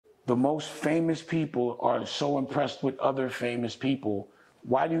the most famous people are so impressed with other famous people.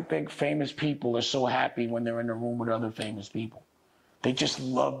 Why do you think famous people are so happy when they're in a room with other famous people? They just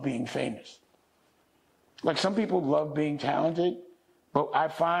love being famous. Like, some people love being talented, but I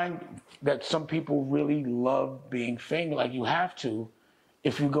find that some people really love being famous. Like, you have to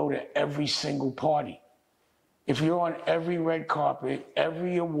if you go to every single party. If you're on every red carpet,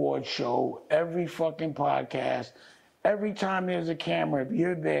 every award show, every fucking podcast, every time there's a camera, if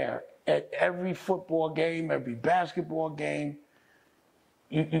you're there at every football game, every basketball game,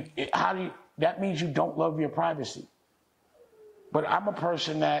 that means you don't love your privacy. But I'm a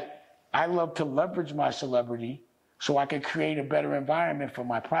person that I love to leverage my celebrity so I can create a better environment for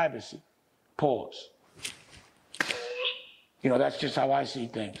my privacy. Pause. That's just how I see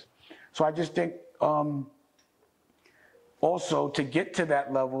things. So I just think, also, to get to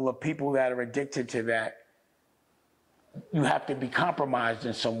that level of people that are addicted to that, you have to be compromised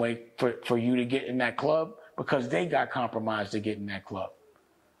in some way for you to get in that club, because they got compromised to get in that club.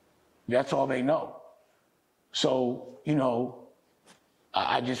 That's all they know. So,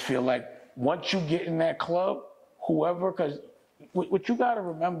 I just feel like once you get in that club, whoever, because what you got to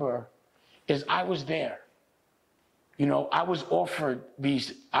remember is I was there. I was offered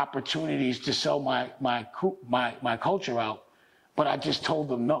these opportunities to sell my culture out, but I just told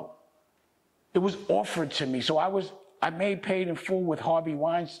them no. It was offered to me. So I made Paid in Full with Harvey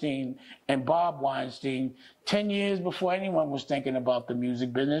Weinstein and Bob Weinstein 10 years before anyone was thinking about the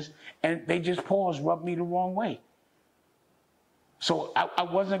music business, and they just paused, rubbed me the wrong way. So I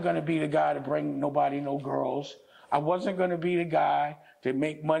wasn't going to be the guy to bring nobody no girls. I wasn't going to be the guy to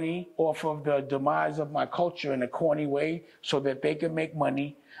make money off of the demise of my culture in a corny way so that they could make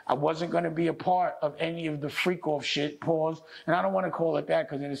money. I wasn't going to be a part of any of the freak-off shit, pause. And I don't want to call it that,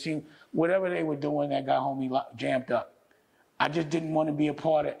 because it seemed whatever they were doing that got homie jammed up. I just didn't want to be a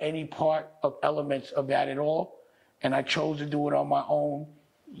part of any part of elements of that at all. And I chose to do it on my own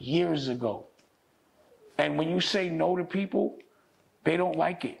years ago. And when you say no to people, they don't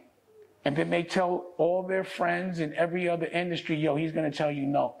like it. And then they tell all their friends in every other industry, yo, he's going to tell you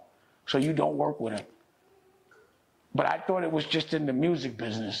no, so you don't work with him. But I thought it was just in the music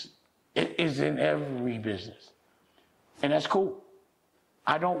business. It is in every business. And that's cool.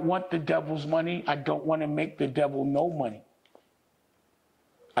 I don't want the devil's money. I don't want to make the devil no money.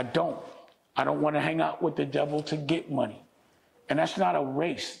 I don't want to hang out with the devil to get money. And that's not a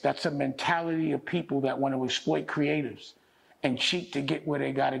race. That's a mentality of people that want to exploit creatives and cheat to get where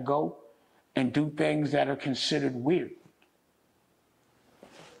they got to go, and do things that are considered weird.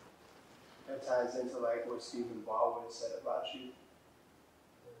 That ties into like what Stephen Baldwin said about you.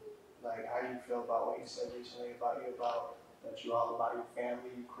 Like, how do you feel about what he said recently about you, about that you're all about your family,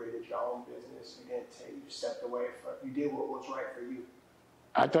 you created your own business, you stepped away from, you did what was right for you.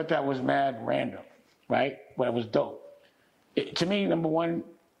 I thought that was mad random, right? But it was dope. To me, number one,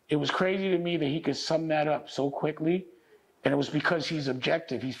 it was crazy to me that he could sum that up so quickly. And it was because he's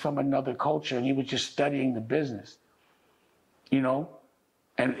objective. He's from another culture, and he was just studying the business,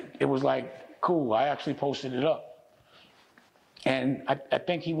 And it was like, cool, I actually posted it up. And I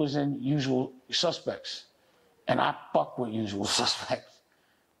think he was in Usual Suspects. And I fuck with Usual Suspects.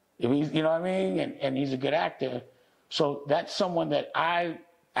 You know what I mean? And he's a good actor. So that's someone that I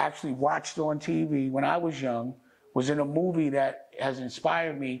actually watched on TV when I was young, was in a movie that has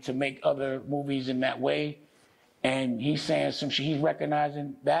inspired me to make other movies in that way. And he's saying some shit, he's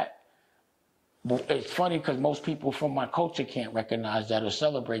recognizing that. It's funny because most people from my culture can't recognize that or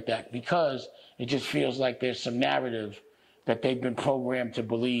celebrate that, because it just feels like there's some narrative that they've been programmed to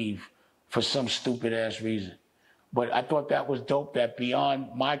believe for some stupid ass reason. But I thought that was dope, that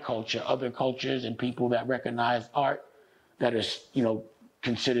beyond my culture, other cultures and people that recognize art that is,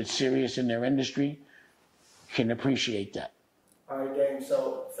 considered serious in their industry can appreciate that. All right, Dame.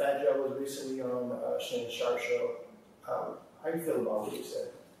 So Fat Joe was recently on Shannon Sharp show. How do you feel about what he said?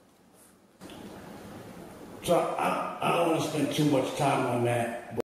 So I don't want to spend too much time on that.